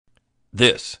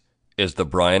This is the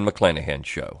Brian McClanahan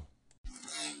Show. 3,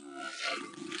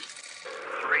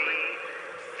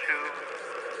 2,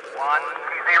 1, 0, 0.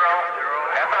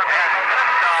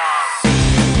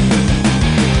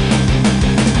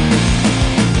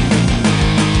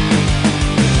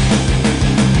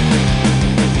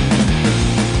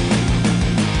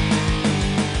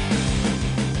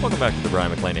 Welcome back to the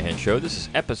Brian McClanahan Show. This is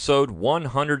episode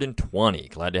 120.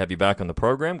 Glad to have you back on the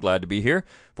program. Glad to be here.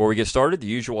 Before we get started, the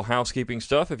usual housekeeping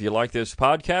stuff. If you like this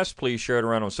podcast, please share it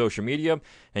around on social media.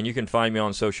 And you can find me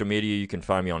on social media. You can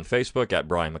find me on Facebook at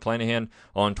Brian McClanahan,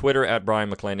 on Twitter at Brian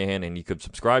McClanahan, and you could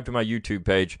subscribe to my YouTube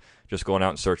page just going out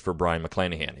and search for Brian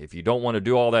McClanahan. If you don't want to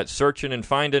do all that searching and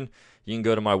finding, you can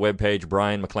go to my webpage,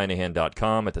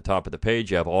 brianmcclanahan.com. At the top of the page,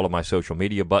 you have all of my social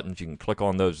media buttons. You can click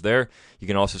on those there. You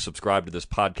can also subscribe to this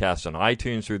podcast on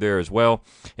iTunes through there as well.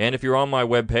 And if you're on my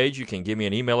webpage, you can give me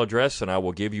an email address, and I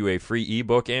will give you a free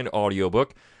ebook and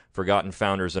audiobook, Forgotten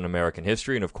Founders in American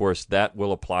History. And, of course, that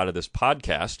will apply to this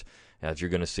podcast, as you're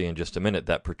going to see in just a minute,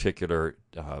 that particular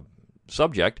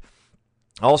subject.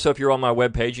 Also, if you're on my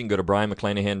webpage, you can go to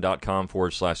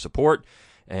brianmcclanahan.com/support.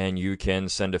 And you can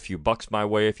send a few bucks my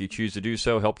way if you choose to do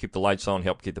so. Help keep the lights on,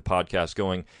 help keep the podcast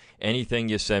going. Anything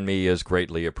you send me is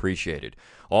greatly appreciated.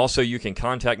 Also, you can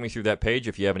contact me through that page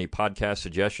if you have any podcast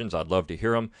suggestions. I'd love to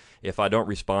hear them. If I don't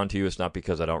respond to you, it's not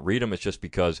because I don't read them. It's just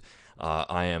because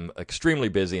I am extremely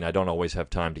busy and I don't always have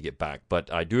time to get back.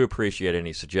 But I do appreciate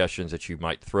any suggestions that you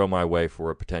might throw my way for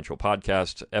a potential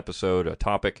podcast episode, a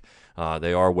topic.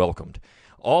 They are welcomed.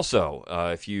 Also,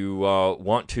 if you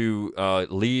want to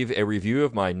leave a review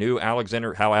of my new How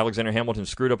Alexander Hamilton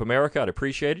Screwed Up America, I'd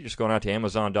appreciate it. Just going out to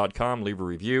Amazon.com, leave a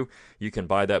review. You can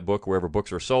buy that book wherever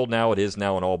books are sold now. It is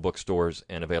now in all bookstores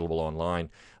and available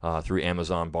online through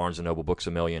Amazon, Barnes & Noble, Books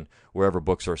A Million, wherever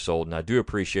books are sold, and I do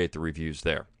appreciate the reviews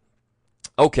there.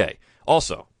 Okay.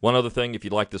 Also, one other thing, if you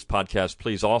like this podcast,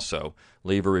 please also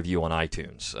leave a review on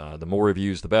iTunes. The more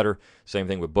reviews, the better. Same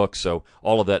thing with books, so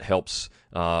all of that helps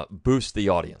boost the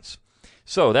audience.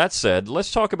 So, that said,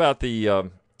 let's talk about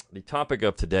the topic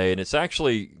of today, and it's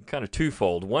actually kind of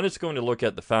twofold. One, it's going to look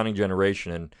at the founding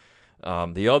generation,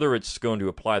 and the other, it's going to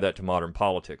apply that to modern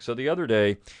politics. So, the other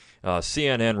day,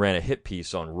 CNN ran a hit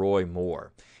piece on Roy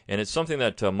Moore, and it's something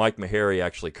that Mike Meharry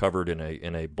actually covered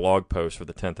in a blog post for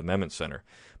the 10th Amendment Center.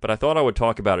 But I thought I would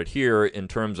talk about it here in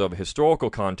terms of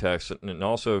historical context and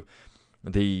also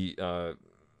the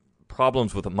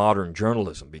problems with modern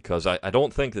journalism, because I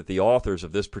don't think that the authors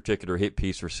of this particular hit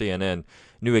piece for CNN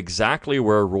knew exactly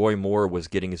where Roy Moore was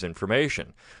getting his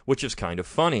information, which is kind of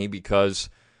funny because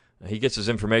he gets his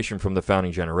information from the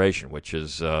founding generation, which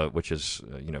is I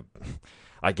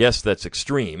guess that's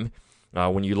extreme.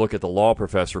 When you look at the law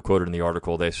professor quoted in the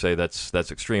article, they say that's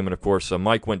extreme. And, of course,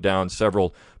 Mike went down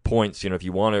several points. If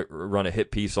you want to run a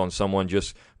hit piece on someone,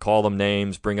 just call them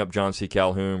names, bring up John C.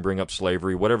 Calhoun, bring up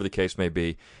slavery, whatever the case may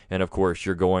be. And, of course,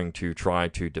 you're going to try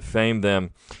to defame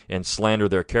them and slander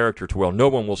their character to where no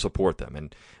one will support them.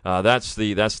 And that's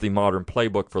the modern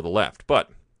playbook for the left.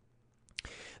 But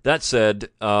that said,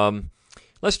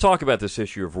 let's talk about this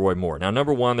issue of Roy Moore. Now,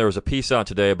 number one, there was a piece out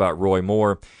today about Roy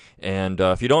Moore. And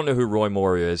if you don't know who Roy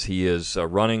Moore is, he is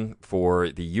running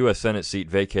for the U.S. Senate seat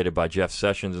vacated by Jeff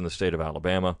Sessions in the state of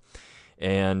Alabama.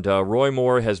 And Roy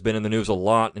Moore has been in the news a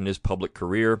lot in his public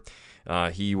career.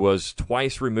 He was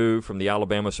twice removed from the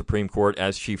Alabama Supreme Court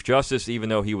as Chief Justice, even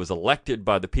though he was elected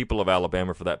by the people of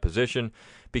Alabama for that position,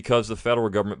 because the federal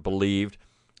government believed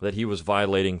that he was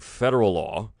violating federal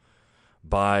law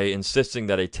by insisting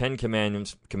that a Ten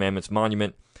Commandments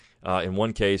monument in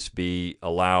one case be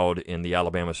allowed in the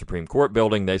Alabama Supreme Court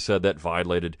building. They said that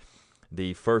violated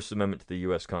the First Amendment to the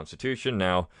U.S. Constitution.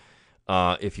 Now,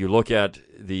 if you look at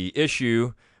the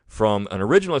issue from an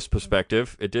originalist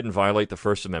perspective, it didn't violate the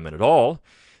First Amendment at all.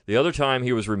 The other time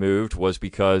he was removed was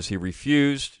because he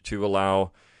refused to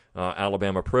allow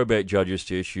Alabama probate judges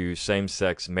to issue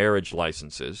same-sex marriage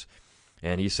licenses.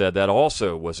 And he said that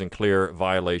also was in clear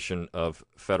violation of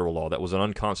federal law. That was an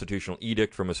unconstitutional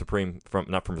edict from a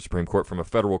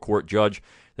federal court judge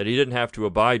that he didn't have to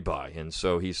abide by. And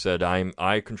so he said,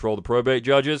 I control the probate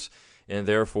judges, and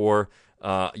therefore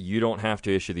you don't have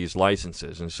to issue these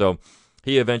licenses. And so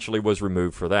he eventually was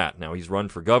removed for that. Now, he's run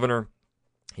for governor.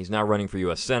 He's now running for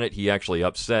U.S. Senate. He actually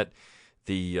upset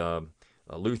the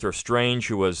Luther Strange,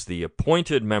 who was the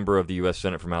appointed member of the U.S.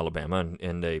 Senate from Alabama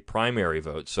in a primary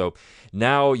vote. So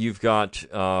now you've got,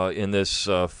 in this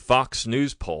Fox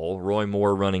News poll, Roy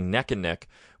Moore running neck and neck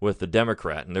with the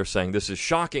Democrat. And they're saying this is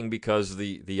shocking because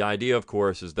the idea, of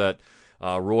course, is that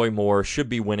Roy Moore should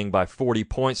be winning by 40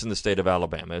 points in the state of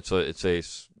Alabama. It's a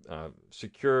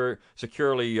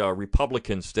securely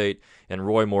Republican state, and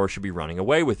Roy Moore should be running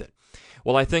away with it.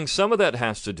 Well, I think some of that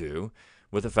has to do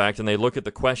with the fact, and they look at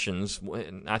the questions,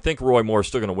 I think Roy Moore is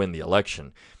still going to win the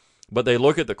election, but they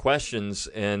look at the questions,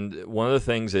 and one of the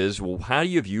things is, well, how do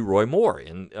you view Roy Moore?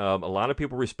 And a lot of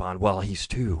people respond, well, he's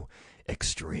too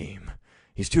extreme.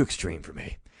 He's too extreme for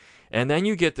me. And then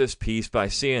you get this piece by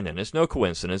CNN. It's no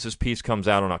coincidence. This piece comes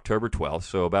out on October 12th,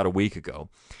 so about a week ago.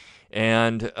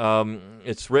 And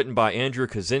it's written by Andrew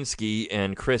Kaczynski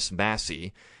and Chris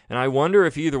Massey. And I wonder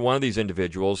if either one of these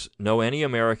individuals know any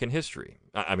American history.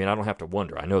 I mean, I don't have to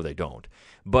wonder. I know they don't.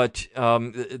 But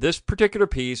this particular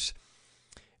piece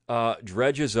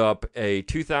dredges up a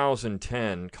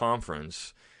 2010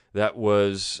 conference that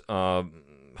was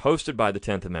hosted by the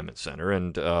 10th Amendment Center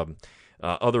and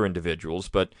other individuals.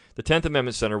 But the 10th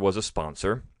Amendment Center was a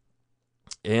sponsor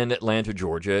in Atlanta,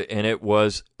 Georgia, and it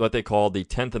was what they called the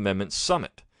 10th Amendment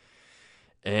Summit.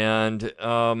 And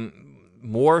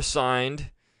Moore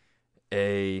signed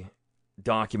a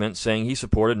document saying he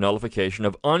supported nullification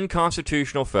of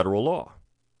unconstitutional federal law.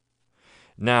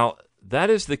 Now, that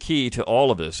is the key to all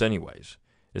of this anyways.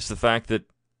 It's the fact that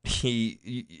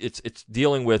it's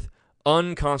dealing with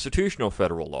unconstitutional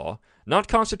federal law, not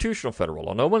constitutional federal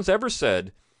law. No one's ever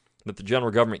said that the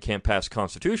general government can't pass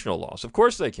constitutional laws. Of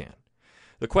course they can.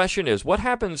 The question is, what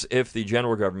happens if the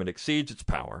general government exceeds its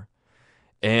power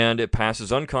and it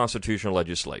passes unconstitutional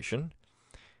legislation?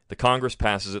 The Congress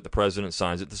passes it, the president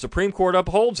signs it, the Supreme Court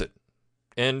upholds it.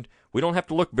 And we don't have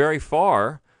to look very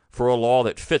far for a law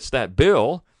that fits that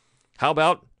bill. How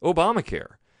about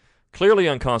Obamacare? Clearly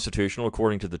unconstitutional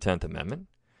according to the 10th Amendment.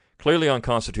 Clearly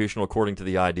unconstitutional according to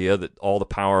the idea that all the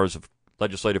powers of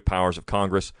legislative powers of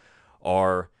Congress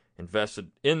are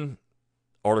invested in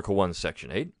Article 1,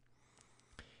 Section 8.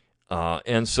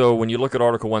 And so when you look at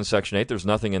Article 1, Section 8, there's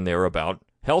nothing in there about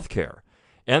health care.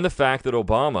 And the fact that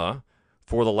Obama,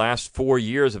 for the last 4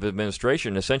 years of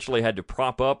administration, essentially had to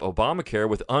prop up Obamacare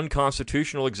with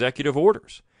unconstitutional executive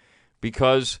orders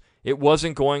because it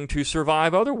wasn't going to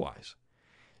survive otherwise.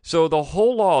 So the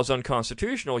whole law is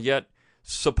unconstitutional, yet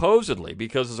supposedly,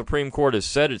 because the Supreme Court has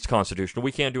said it's constitutional,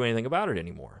 we can't do anything about it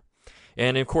anymore.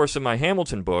 And, of course, in my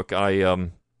Hamilton book, I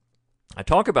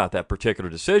talk about that particular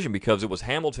decision because it was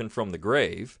Hamilton from the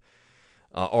grave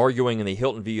arguing in the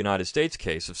Hilton v. United States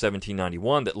case of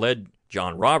 1791 that led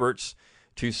John Roberts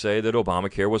to say that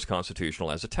Obamacare was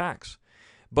constitutional as a tax.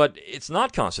 But it's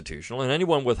not constitutional, and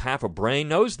anyone with half a brain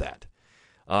knows that.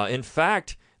 In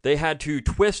fact, they had to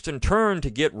twist and turn to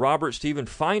get Roberts to even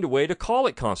find a way to call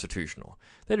it constitutional.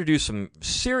 They had to do some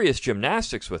serious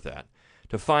gymnastics with that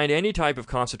to find any type of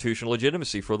constitutional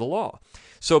legitimacy for the law.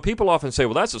 So people often say,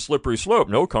 well, that's a slippery slope.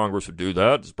 No Congress would do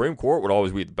that. The Supreme Court would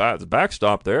always be the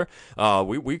backstop there.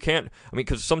 We can't,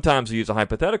 because sometimes we use a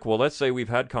hypothetical. Well, let's say we've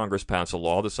had Congress pass a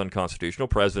law that's unconstitutional.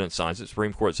 President signs it.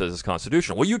 Supreme Court says it's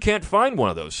constitutional. Well, you can't find one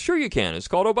of those. Sure you can. It's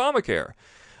called Obamacare.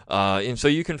 And so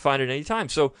you can find it any time.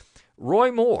 So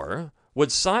Roy Moore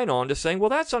would sign on to saying, well,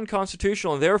 that's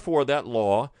unconstitutional, and therefore that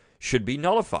law should be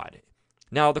nullified.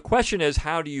 Now, the question is,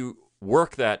 how do you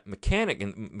work that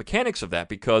mechanics of that,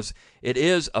 because it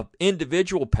is an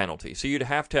individual penalty. So you'd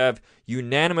have to have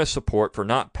unanimous support for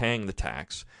not paying the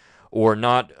tax or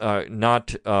not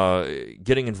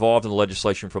getting involved in the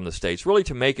legislation from the states, really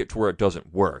to make it to where it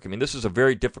doesn't work. I mean, this is a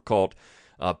very difficult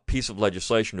piece of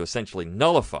legislation to essentially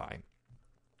nullify.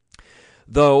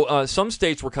 Though some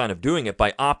states were kind of doing it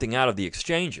by opting out of the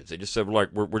exchanges. They just said,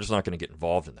 we're just not going to get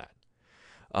involved in that.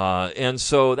 And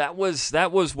so that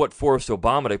was what forced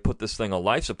Obama to put this thing on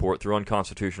life support through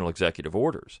unconstitutional executive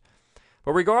orders.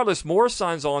 But regardless, Moore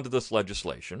signs on to this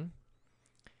legislation,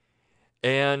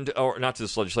 or not to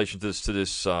this legislation, to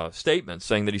this statement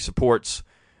saying that he supports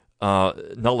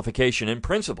nullification in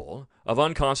principle of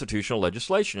unconstitutional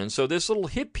legislation. And so this little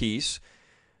hit piece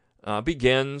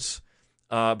begins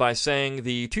by saying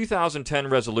the 2010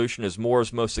 resolution is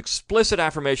Moore's most explicit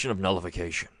affirmation of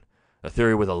nullification, a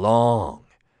theory with a long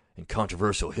and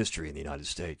controversial history in the United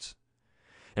States.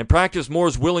 In practice,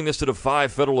 Moore's willingness to defy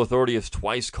federal authority has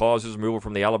twice caused his removal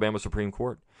from the Alabama Supreme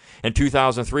Court. In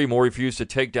 2003, Moore refused to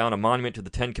take down a monument to the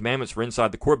Ten Commandments for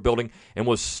inside the court building and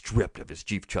was stripped of his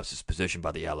Chief Justice position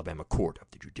by the Alabama Court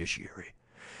of the Judiciary.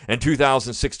 In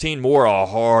 2016, Moore, a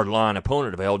hard-line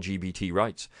opponent of LGBT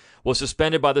rights, was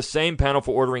suspended by the same panel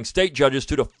for ordering state judges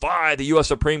to defy the U.S.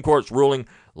 Supreme Court's ruling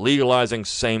legalizing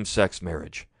same-sex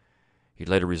marriage. He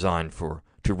later resigned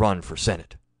to run for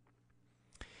Senate.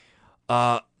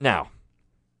 Now,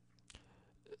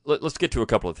 let's get to a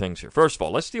couple of things here. First of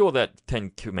all, let's deal with that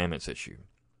Ten Commandments issue.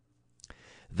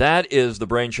 That is the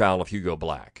brainchild of Hugo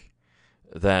Black.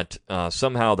 that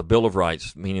somehow the Bill of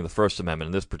Rights, meaning the First Amendment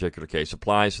in this particular case,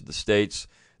 applies to the states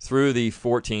through the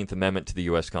 14th Amendment to the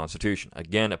U.S. Constitution.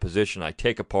 Again, a position I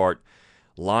take apart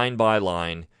line by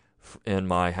line in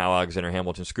my How Alexander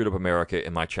Hamilton Screwed Up America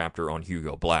in my chapter on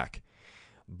Hugo Black.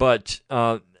 But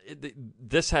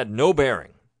this had no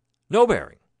bearing. No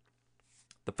bearing.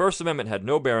 The First Amendment had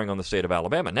no bearing on the state of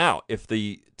Alabama. Now, if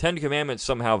the Ten Commandments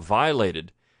somehow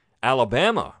violated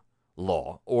Alabama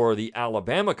law or the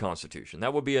Alabama Constitution,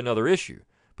 that would be another issue.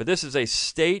 But this is a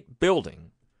state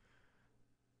building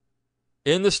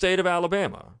in the state of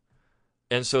Alabama,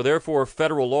 and so therefore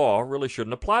federal law really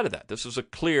shouldn't apply to that. This is a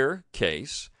clear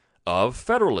case of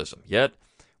federalism, yet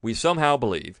we somehow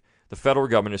believe the federal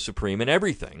government is supreme in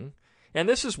everything. And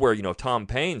this is where, Tom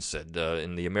Paine said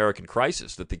in The American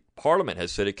Crisis that the Parliament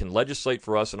has said it can legislate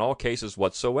for us in all cases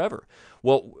whatsoever.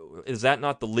 Well, is that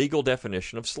not the legal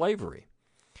definition of slavery?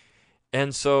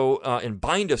 And so, and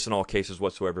bind us in all cases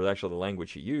whatsoever, actually the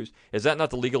language he used, is that not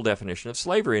the legal definition of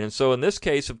slavery? And so in this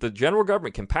case, if the general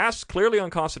government can pass clearly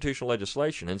unconstitutional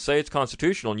legislation and say it's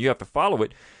constitutional and you have to follow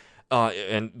it,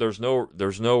 and there's no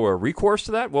recourse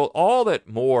to that, well, all that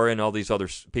Moore and all these other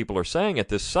people are saying at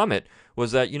this summit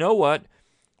was that, you know what,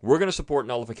 we're going to support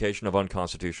nullification of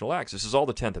unconstitutional acts. This is all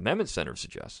the 10th Amendment Center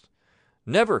suggests.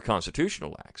 Never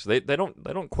constitutional acts. They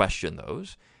don't question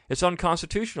those. It's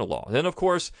unconstitutional law. Then, of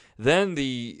course,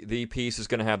 the piece is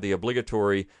going to have the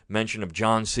obligatory mention of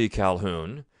John C.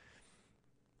 Calhoun,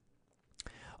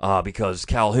 because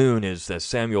Calhoun is, as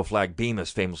Samuel Flagg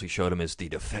Bemis famously showed him, is the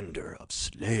defender of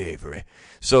slavery.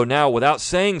 So now, without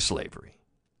saying slavery,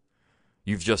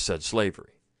 you've just said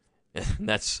slavery. And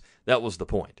that was the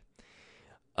point.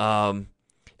 And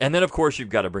then, of course, you've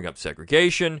got to bring up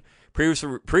segregation.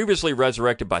 Previously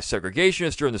resurrected by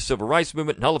segregationists during the Civil Rights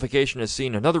Movement, nullification has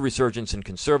seen another resurgence in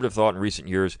conservative thought in recent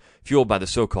years, fueled by the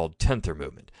so-called Tenther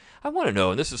movement. I want to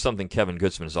know, and this is something Kevin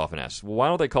Goodsman has often asked, well, why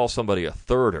don't they call somebody a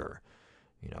thirder?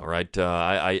 Right?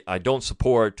 I don't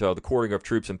support the quartering of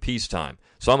troops in peacetime,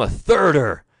 so I'm a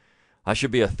thirder. I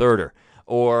should be a thirder.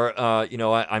 Or,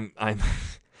 I'm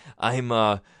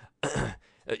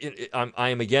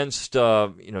against,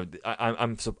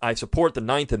 I support the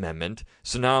Ninth Amendment,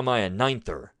 so now am I a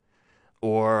ninether?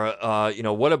 Or,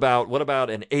 what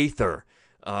about an eighter?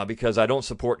 Because I don't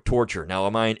support torture. Now,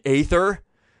 am I an eighter?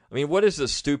 I mean, what is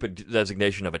this stupid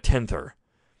designation of a tenther?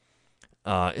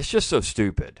 It's just so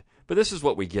stupid. But this is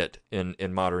what we get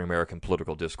in modern American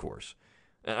political discourse.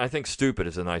 And I think stupid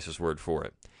is the nicest word for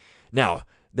it. Now,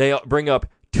 they bring up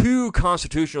two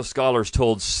constitutional scholars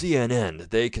told CNN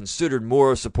that they considered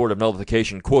Moore's support of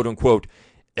nullification, quote-unquote,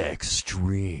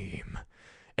 extreme.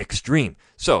 Extreme.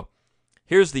 So,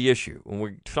 here's the issue. When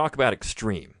we talk about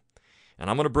extreme, and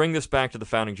I'm going to bring this back to the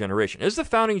founding generation. Is the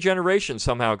founding generation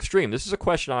somehow extreme? This is a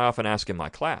question I often ask in my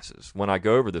classes when I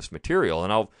go over this material,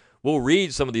 and we'll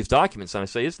read some of these documents, and I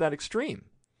say, is that extreme?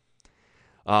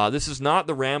 This is not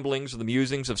the ramblings or the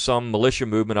musings of some militia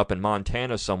movement up in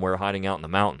Montana somewhere hiding out in the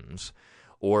mountains,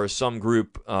 or some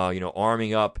group,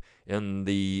 arming up in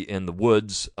the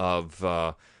woods of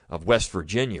West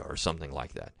Virginia or something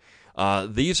like that.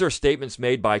 These are statements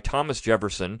made by Thomas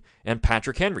Jefferson and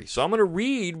Patrick Henry. So I'm going to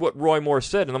read what Roy Moore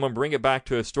said, and I'm going to bring it back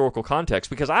to historical context,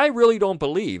 because I really don't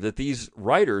believe that these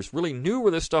writers really knew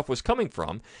where this stuff was coming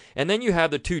from. And then you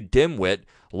have the two dimwit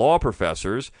law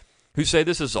professors who say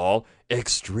this is all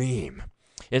extreme.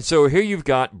 And so here you've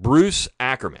got Bruce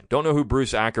Ackerman. Don't know who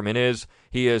Bruce Ackerman is.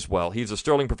 He's a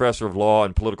Sterling Professor of Law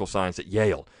and Political Science at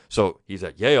Yale. So he's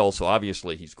at Yale, so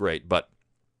obviously he's great. But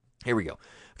here we go.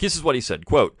 This is what he said,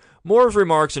 quote, Moore's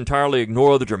remarks entirely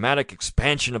ignore the dramatic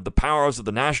expansion of the powers of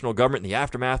the national government in the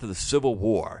aftermath of the Civil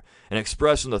War and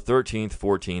expressed in the 13th,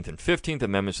 14th, and 15th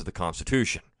Amendments of the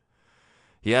Constitution.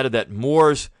 He added that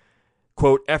Moore's,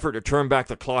 quote, effort to turn back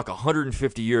the clock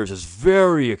 150 years is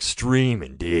very extreme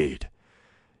indeed.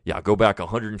 Yeah, go back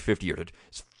 150 years.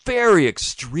 It's very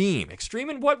extreme.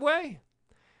 Extreme in what way?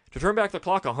 To turn back the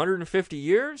clock 150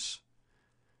 years?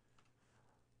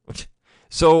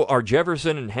 So are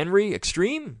Jefferson and Henry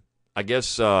extreme? I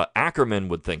guess Ackerman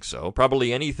would think so.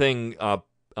 Probably anything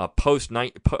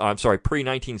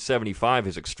pre-1975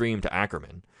 is extreme to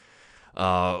Ackerman.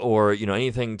 Or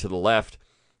anything to the left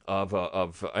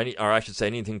of any, or I should say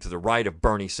anything to the right of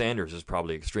Bernie Sanders is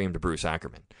probably extreme to Bruce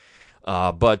Ackerman.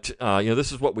 But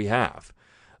this is what we have.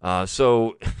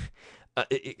 So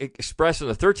expressed in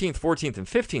the 13th, 14th, and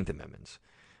 15th Amendments.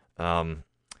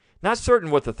 Not certain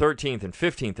what the 13th and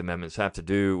 15th Amendments have to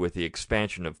do with the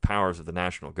expansion of powers of the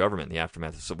national government in the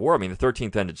aftermath of the Civil War. I mean, the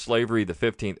 13th ended slavery, the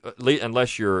 15th,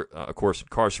 unless you're, of course,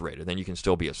 incarcerated, then you can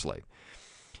still be a slave.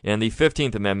 And the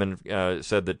 15th Amendment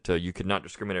said that you could not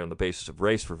discriminate on the basis of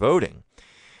race for voting.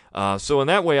 So in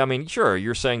that way, I mean, sure,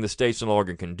 you're saying the states no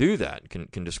longer can do that,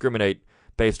 can discriminate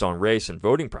based on race and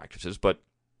voting practices, but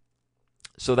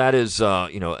so that is,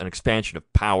 an expansion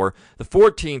of power. The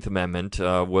 14th Amendment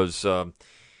was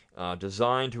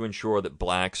designed to ensure that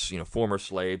blacks, former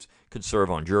slaves, could serve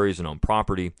on juries and own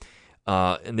property.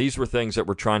 And these were things that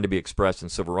were trying to be expressed in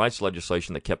civil rights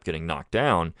legislation that kept getting knocked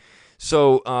down.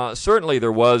 So certainly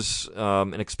there was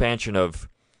an expansion of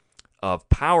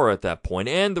power at that point,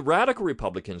 and the radical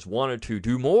Republicans wanted to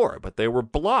do more, but they were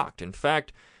blocked. In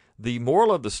fact, the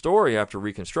moral of the story after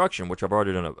Reconstruction, which I've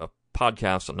already done a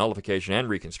podcast on nullification and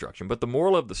Reconstruction, but the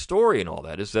moral of the story and all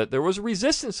that is that there was a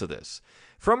resistance to this.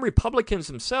 From Republicans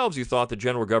themselves, who thought the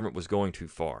general government was going too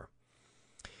far.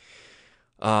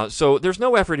 So there's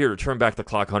no effort here to turn back the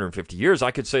clock 150 years. I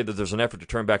could say that there's an effort to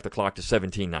turn back the clock to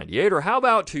 1798, or how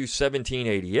about to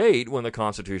 1788 when the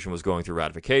Constitution was going through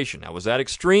ratification. Now, was that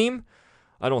extreme?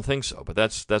 I don't think so, but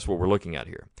that's what we're looking at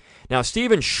here. Now,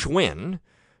 Stephen Schwinn,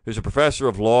 who's a professor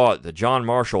of law at the John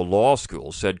Marshall Law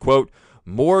School, said, quote,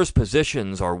 Moore's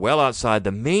positions are well outside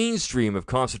the mainstream of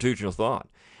constitutional thought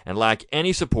and lack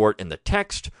any support in the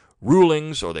text,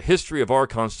 rulings, or the history of our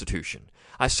Constitution.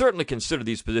 I certainly consider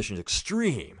these positions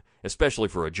extreme, especially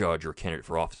for a judge or candidate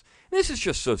for office. This is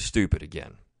just so stupid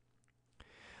again.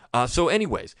 So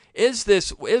anyways,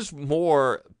 is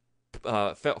Moore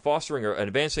fostering or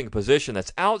advancing a position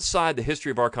that's outside the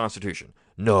history of our Constitution?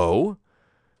 No,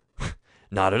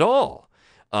 not at all.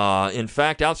 In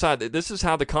fact, this is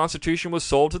how the Constitution was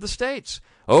sold to the states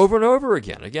over and over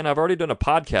again. Again, I've already done a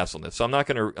podcast on this, so I'm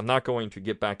not going to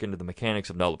get back into the mechanics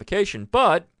of nullification.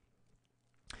 But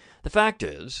the fact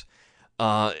is,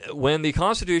 when the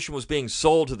Constitution was being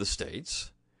sold to the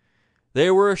states,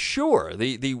 they were assured,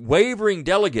 the wavering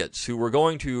delegates who were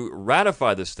going to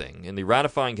ratify this thing in the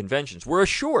ratifying conventions were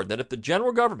assured that if the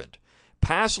general government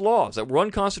passed laws that were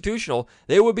unconstitutional,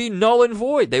 they would be null and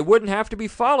void. They wouldn't have to be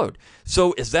followed.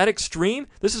 So is that extreme?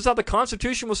 This is how the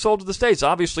Constitution was sold to the states.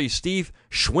 Obviously, Steve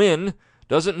Schwinn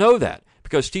doesn't know that,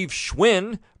 because Steve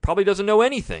Schwinn probably doesn't know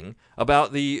anything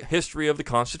about the history of the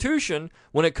Constitution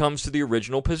when it comes to the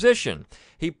original position.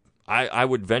 I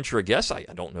would venture a guess, I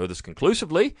don't know this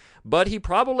conclusively, but he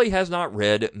probably has not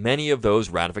read many of those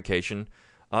ratification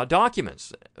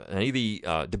documents, any of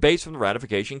the debates from the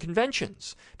ratification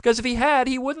conventions. Because if he had,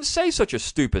 he wouldn't say such a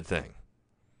stupid thing.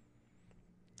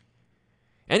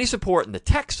 Any support in the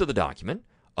text of the document?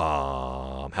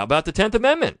 How about the 10th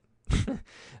Amendment?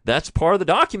 That's part of the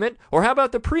document. Or how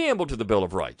about the preamble to the Bill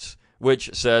of Rights, which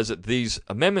says that these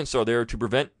amendments are there to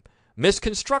prevent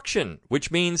misconstruction, which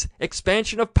means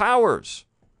expansion of powers.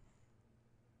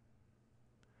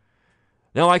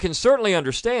 Now, I can certainly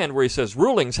understand where he says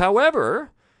rulings.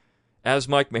 However, as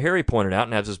Mike Meharry pointed out,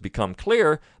 and as has become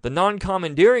clear, the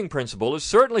non-commandeering principle is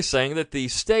certainly saying that the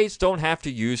states don't have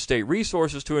to use state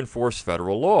resources to enforce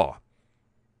federal law.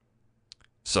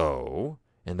 So,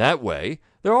 in that way,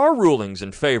 there are rulings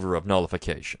in favor of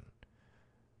nullification.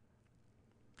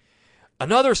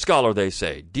 Another scholar, they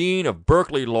say, Dean of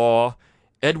Berkeley Law,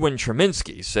 Edwin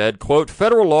Cherminsky, said, quote,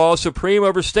 federal law is supreme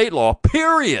over state law,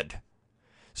 period.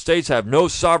 States have no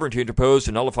sovereignty to propose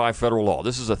to nullify federal law.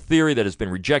 This is a theory that has been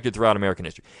rejected throughout American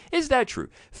history. Is that true?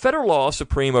 Federal law is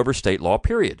supreme over state law,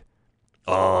 period.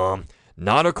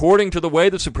 Not according to the way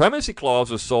the Supremacy Clause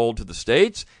was sold to the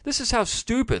states. This is how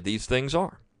stupid these things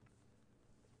are.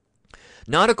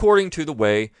 Not according to the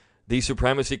way the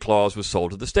Supremacy Clause was sold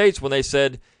to the states when they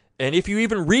said, and if you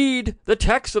even read the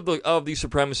text of the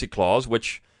Supremacy Clause,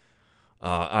 which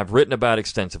I've written about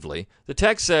extensively, the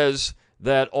text says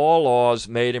that all laws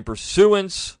made in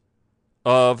pursuance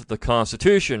of the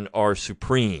Constitution are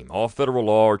supreme. All federal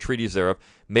law or treaties thereof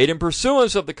made in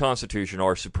pursuance of the Constitution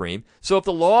are supreme. So if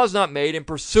the law is not made in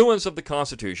pursuance of the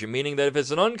Constitution, meaning that if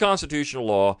it's an unconstitutional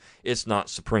law, it's not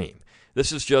supreme.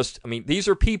 This is just, these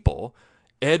are people,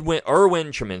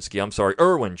 Chemerinsky,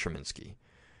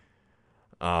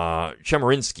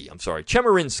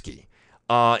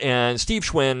 and Steve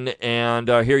Schwinn, and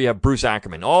here you have Bruce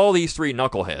Ackerman. All these three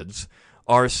knuckleheads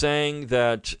are saying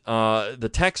that the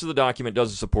text of the document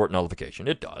doesn't support nullification.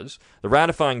 It does. The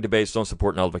ratifying debates don't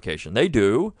support nullification. They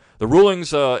do. The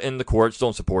rulings in the courts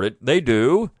don't support it. They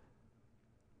do.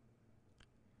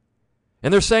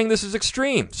 And they're saying this is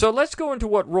extreme. So let's go into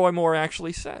what Roy Moore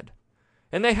actually said.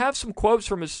 And they have some quotes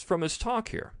from his talk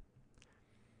here.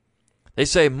 They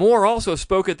say, Moore also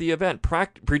spoke at the event,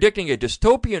 predicting a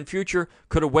dystopian future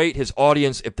could await his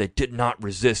audience if they did not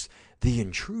resist the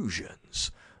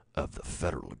intrusions of the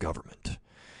federal government.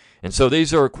 And so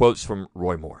these are quotes from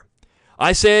Roy Moore.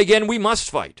 I say again, we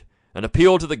must fight. An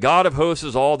appeal to the God of hosts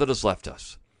is all that is left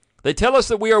us. They tell us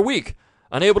that we are weak,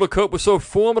 unable to cope with so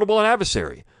formidable an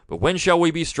adversary. But when shall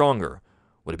we be stronger?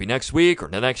 Would it be next week or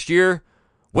next year?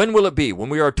 When will it be? When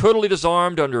we are totally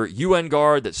disarmed under UN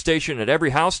guard that's stationed at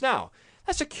every house? Now,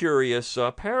 that's a curious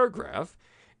paragraph.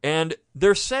 And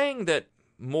they're saying that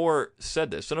Moore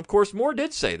said this. And of course, Moore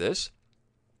did say this.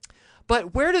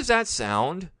 But where does that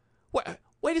sound?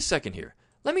 Wait a second here.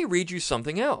 Let me read you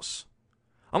something else.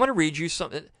 I'm going to read you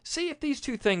something. See if these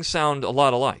two things sound a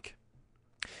lot alike.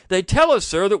 They tell us,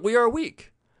 sir, that we are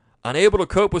weak, unable to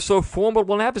cope with so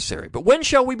formidable an adversary. But when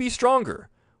shall we be stronger?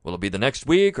 Will it be the next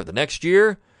week or the next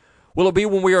year? Will it be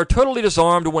when we are totally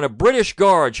disarmed or when a British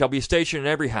guard shall be stationed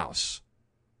in every house?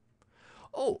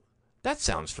 Oh, that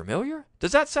sounds familiar.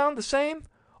 Does that sound the same?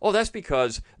 Oh, that's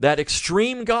because that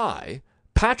extreme guy,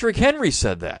 Patrick Henry,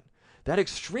 said that. That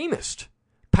extremist,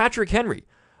 Patrick Henry.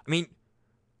 I mean,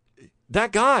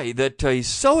 that guy that he's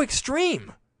so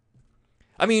extreme.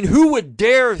 I mean, who would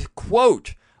dare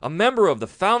quote a member of the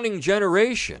founding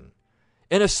generation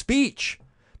in a speech?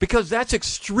 Because that's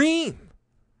extreme.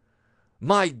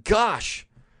 My gosh.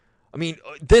 I mean,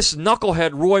 this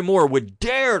knucklehead Roy Moore would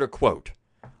dare to quote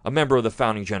a member of the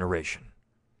founding generation.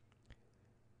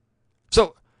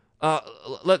 So,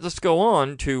 let's go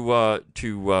on to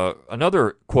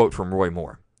another quote from Roy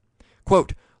Moore.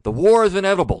 Quote, "The war is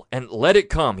inevitable, and let it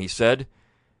come," he said.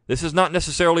 "This is not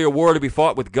necessarily a war to be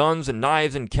fought with guns and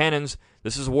knives and cannons.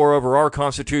 This is a war over our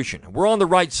Constitution. We're on the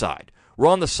right side. We're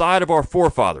on the side of our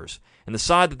forefathers, and the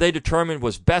side that they determined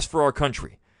was best for our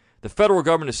country. The federal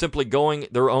government is simply going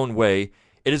their own way.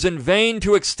 It is in vain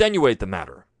to extenuate the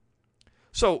matter."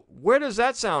 So, where does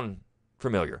that sound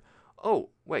familiar? Oh,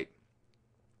 wait.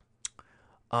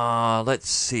 Let's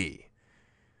see.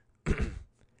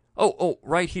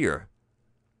 Right here.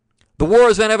 "The war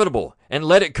is inevitable, and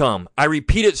let it come. I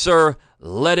repeat it, sir,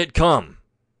 let it come.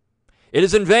 It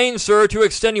is in vain, sir, to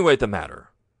extenuate the matter.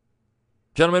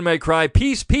 Gentlemen may cry,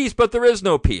 peace, peace, but there is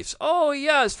no peace." Oh,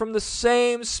 yes, from the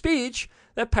same speech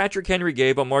that Patrick Henry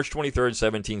gave on March 23rd,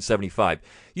 1775.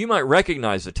 You might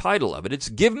recognize the title of it. It's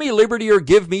 "Give Me Liberty or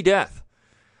Give Me Death."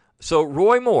 So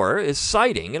Roy Moore is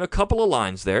citing, in a couple of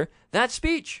lines there, that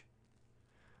speech.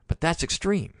 But that's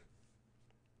extreme.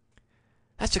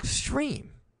 That's extreme.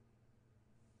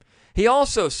 He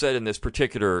also said in this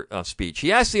particular speech,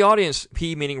 he asked the audience,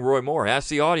 he meaning Roy Moore, asked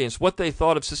the audience what they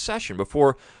thought of secession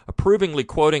before approvingly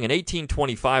quoting an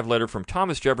 1825 letter from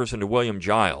Thomas Jefferson to William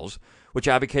Giles, which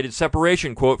advocated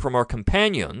separation, quote, "from our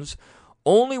companions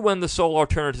only when the sole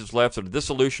alternatives left are the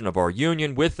dissolution of our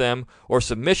union with them or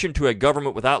submission to a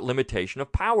government without limitation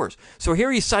of powers." So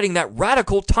here he's citing that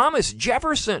radical Thomas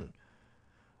Jefferson.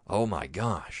 Oh my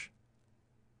gosh.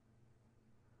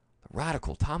 The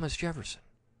radical Thomas Jefferson.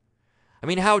 I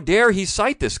mean, how dare he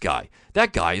cite this guy?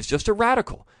 That guy is just a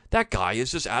radical. That guy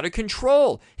is just out of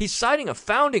control. He's citing a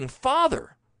founding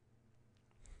father.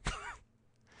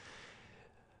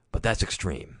 But that's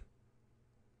extreme.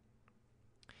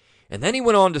 And then he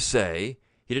went on to say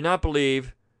he did not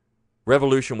believe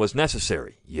revolution was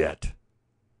necessary yet.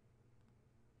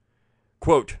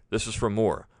 Quote, this is from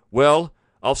Moore. "Well,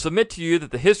 I'll submit to you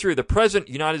that the history of the present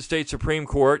United States Supreme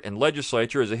Court and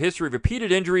legislature is a history of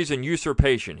repeated injuries and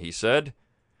usurpation," he said,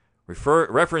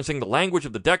 referencing the language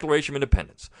of the Declaration of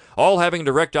Independence, "all having a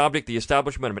direct object the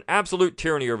establishment of an absolute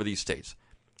tyranny over these states.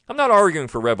 I'm not arguing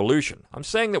for revolution. I'm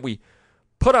saying that we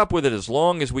put up with it as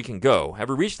long as we can go. Have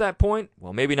we reached that point?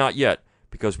 Well, maybe not yet,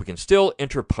 because we can still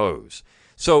interpose."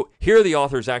 So here the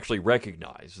authors actually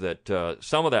recognize that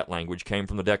some of that language came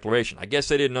from the Declaration. I guess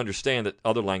they didn't understand that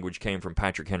other language came from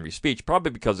Patrick Henry's speech,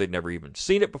 probably because they'd never even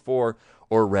seen it before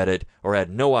or read it or had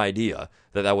no idea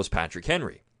that that was Patrick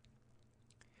Henry.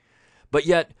 But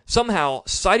yet, somehow,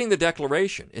 citing the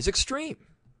Declaration is extreme.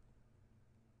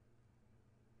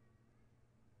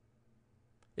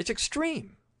 It's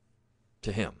extreme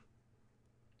to him.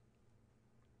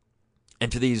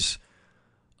 And to these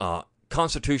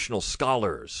constitutional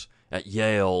scholars at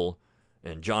Yale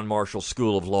and John Marshall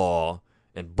School of Law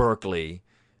and Berkeley,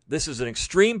 this is an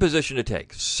extreme position to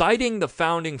take. Citing the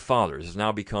Founding Fathers has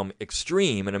now become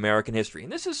extreme in American history.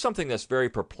 And this is something that's very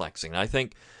perplexing. I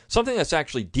think something that's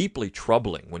actually deeply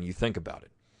troubling when you think about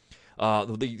it.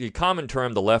 The common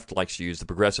term the left likes to use, the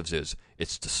progressives, is,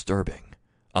 "It's disturbing.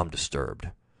 I'm disturbed.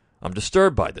 I'm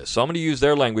disturbed by this." So I'm going to use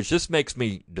their language. This makes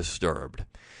me disturbed.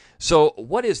 So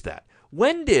what is that?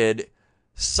 When did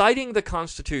citing the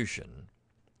Constitution,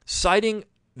 citing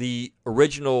the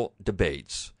original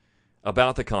debates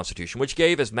about the Constitution, which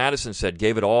gave, as Madison said,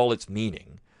 gave it all its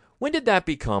meaning, when did that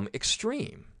become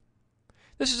extreme?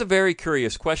 This is a very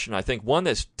curious question, I think, one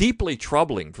that's deeply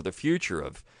troubling for the future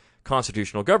of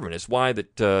constitutional government. It's why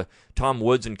that Tom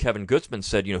Woods and Kevin Gutzman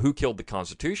said, who killed the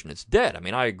Constitution? It's dead. I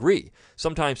mean, I agree.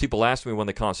 Sometimes people ask me when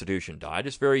the Constitution died.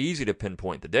 It's very easy to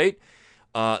pinpoint the date.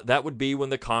 That would be when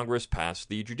the Congress passed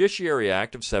the Judiciary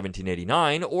Act of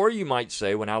 1789, or you might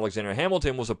say when Alexander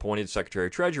Hamilton was appointed Secretary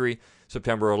of Treasury,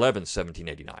 September 11,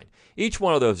 1789. Each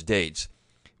one of those dates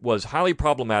was highly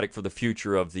problematic for the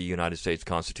future of the United States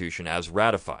Constitution as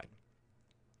ratified,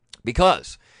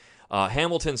 because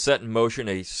Hamilton set in motion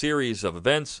a series of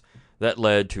events that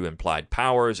led to implied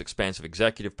powers, expansive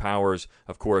executive powers,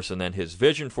 of course, and then his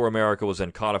vision for America was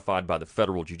then codified by the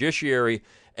federal judiciary,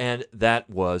 and that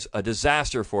was a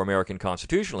disaster for American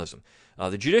constitutionalism.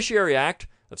 The Judiciary Act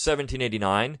of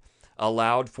 1789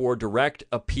 allowed for direct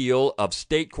appeal of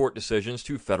state court decisions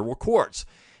to federal courts,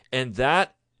 and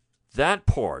that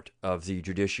part of the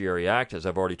Judiciary Act, as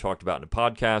I've already talked about in the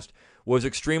podcast, was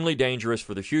extremely dangerous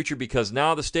for the future, because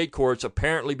now the state courts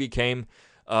apparently became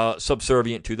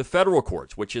subservient to the federal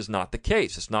courts, which is not the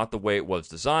case. It's not the way it was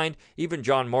designed. Even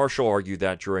John Marshall argued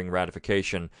that during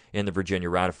ratification in the Virginia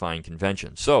Ratifying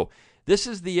Convention. So this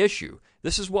is the issue.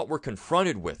 This is what we're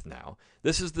confronted with now.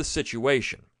 This is the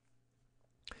situation.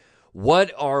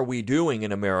 What are we doing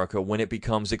in America when it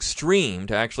becomes extreme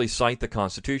to actually cite the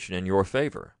Constitution in your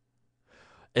favor?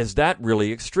 Is that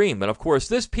really extreme? And of course,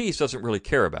 this piece doesn't really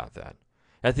care about that.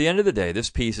 At the end of the day, this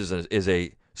piece is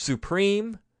a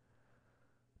supreme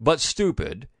but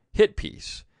stupid hit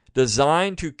piece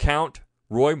designed to count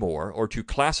Roy Moore, or to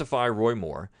classify Roy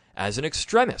Moore as an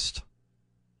extremist.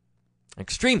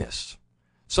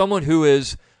 Someone who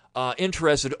is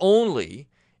interested only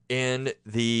in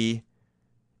the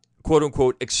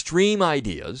quote-unquote extreme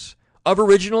ideas of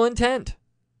original intent.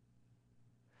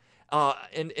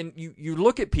 And you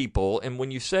look at people, and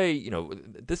when you say,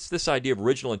 this idea of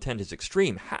original intent is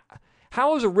extreme,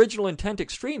 how is original intent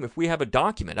extreme if we have a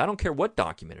document? I don't care what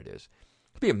document it is.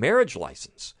 It could be a marriage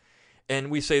license. And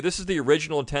we say this is the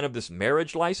original intent of this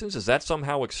marriage license. Is that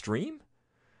somehow extreme?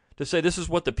 To say this is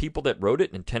what the people that wrote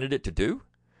it intended it to do?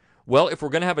 Well, if we're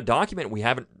going to have a document, we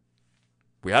haven't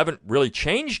really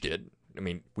changed it. I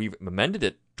mean, we've amended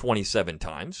it 27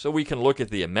 times, so we can look at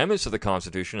the amendments of the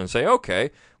Constitution and say,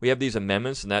 okay, we have these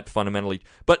amendments, and that fundamentally...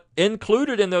 But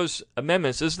included in those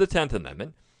amendments is the 10th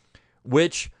Amendment,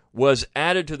 which was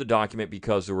added to the document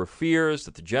because there were fears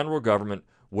that the general government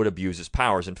would abuse its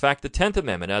powers. In fact, the 10th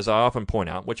Amendment, as I often point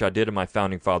out, which I did in my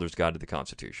Founding Fathers Guide to the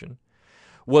Constitution,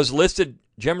 was listed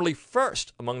generally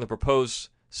first among the proposed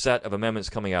set of amendments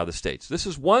coming out of the states. This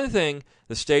is one thing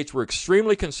the states were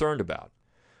extremely concerned about,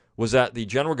 was that the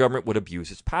general government would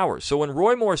abuse its powers. So when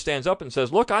Roy Moore stands up and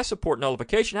says, look, I support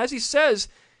nullification, as he says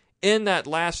in that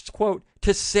last quote,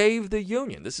 to save the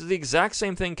Union. This is the exact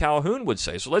same thing Calhoun would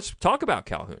say. So let's talk about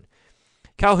Calhoun.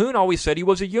 Calhoun always said he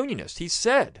was a Unionist. He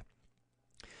said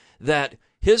that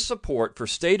his support for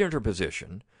state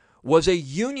interposition was a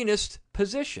Unionist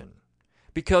position,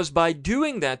 because by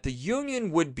doing that, the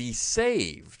Union would be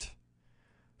saved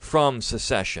from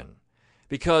secession,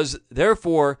 because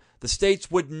therefore the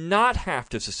states would not have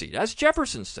to secede. As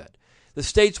Jefferson said, the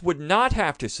states would not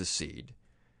have to secede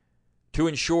to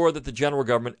ensure that the general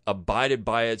government abided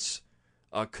by its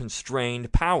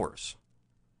constrained powers.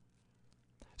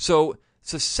 So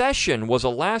secession was a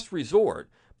last resort,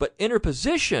 but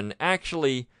interposition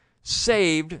actually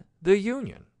saved the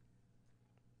Union.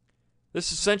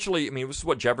 This essentially, this is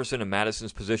what Jefferson and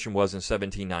Madison's position was in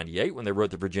 1798 when they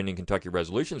wrote the Virginia and Kentucky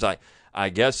resolutions. I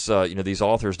guess, these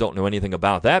authors don't know anything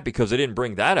about that because they didn't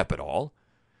bring that up at all.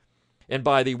 And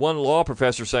by the one law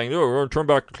professor saying, we're going to turn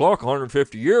back the clock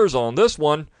 150 years on this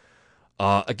one,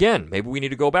 again, maybe we need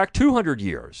to go back 200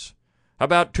 years. How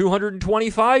about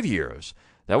 225 years?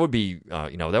 That would be,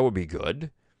 that would be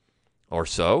good, or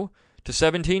so, to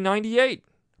 1798.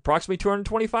 Approximately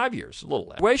 225 years, a little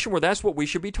less. Situation where that's what we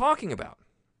should be talking about.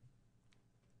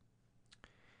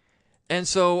 And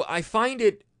so I find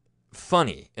it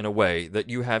funny, in a way, that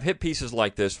you have hit pieces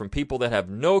like this from people that have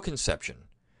no conception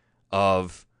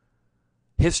of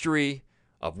history,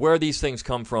 of where these things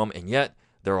come from, and yet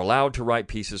they're allowed to write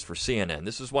pieces for CNN.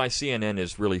 This is why CNN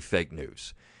is really fake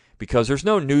news, because there's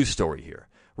no news story here.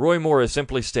 Roy Moore is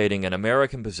simply stating an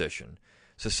American position.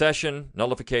 Secession,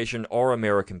 nullification are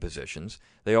American positions.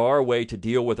 They are a way to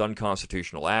deal with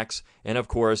unconstitutional acts. And of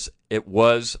course, it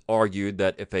was argued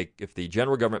that if the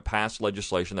general government passed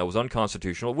legislation that was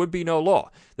unconstitutional, it would be no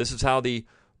law. This is how the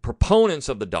proponents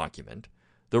of the document,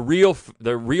 the real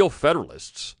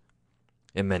Federalists,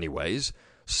 in many ways,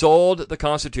 sold the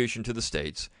Constitution to the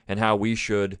states and how we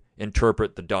should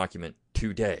interpret the document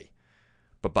today.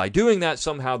 But by doing that,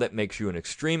 somehow that makes you an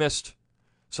extremist.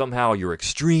 Somehow you're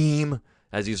extreme,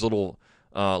 as these little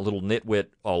little nitwit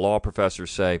law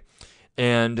professors say.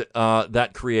 And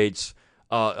that creates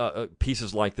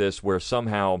pieces like this where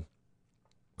somehow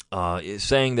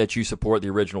saying that you support the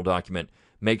original document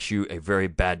makes you a very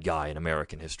bad guy in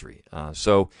American history.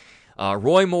 So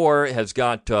Roy Moore has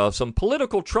got some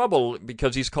political trouble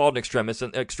because he's called an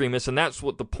extremist, and that's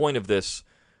what the point of this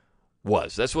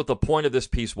was. That's what the point of this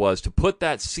piece was, to put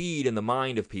that seed in the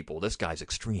mind of people. This guy's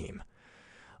extreme.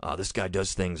 This guy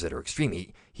does things that are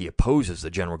extreme. He opposes the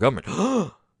general government.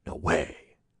 No way.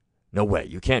 No way.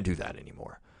 You can't do that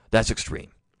anymore. That's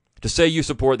extreme. To say you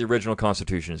support the original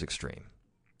Constitution is extreme.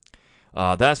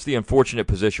 That's the unfortunate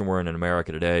position we're in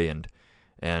America today, and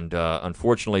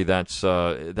unfortunately, that's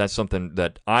something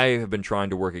that I have been trying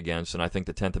to work against, and I think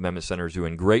the 10th Amendment Center is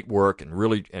doing great work and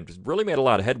really made a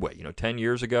lot of headway. 10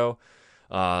 years ago,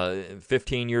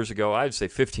 15 years ago, I'd say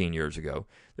 15 years ago,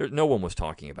 no one was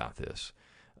talking about this,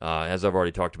 as I've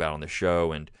already talked about on the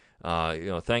show, and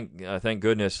thank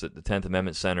goodness that the 10th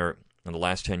Amendment Center in the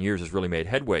last 10 years has really made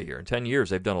headway here. In 10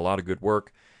 years, they've done a lot of good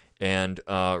work. And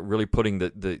really putting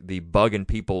the bug in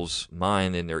people's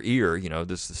mind, in their ear,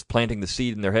 this is planting the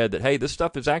seed in their head that, hey, this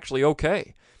stuff is actually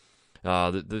okay.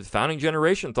 The founding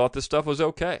generation thought this stuff was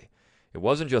okay. It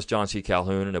wasn't just John C.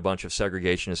 Calhoun and a bunch of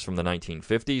segregationists from the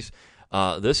 1950s.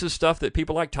 This is stuff that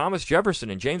people like Thomas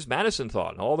Jefferson and James Madison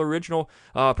thought, and all the original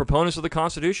proponents of the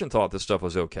Constitution thought this stuff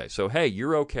was okay. So, hey,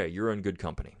 you're okay. You're in good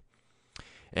company.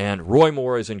 And Roy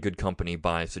Moore is in good company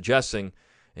by suggesting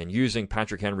and using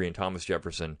Patrick Henry and Thomas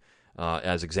Jefferson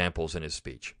as examples in his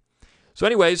speech. So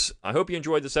anyways, I hope you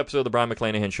enjoyed this episode of the Brian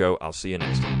McClanahan Show. I'll see you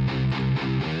next time.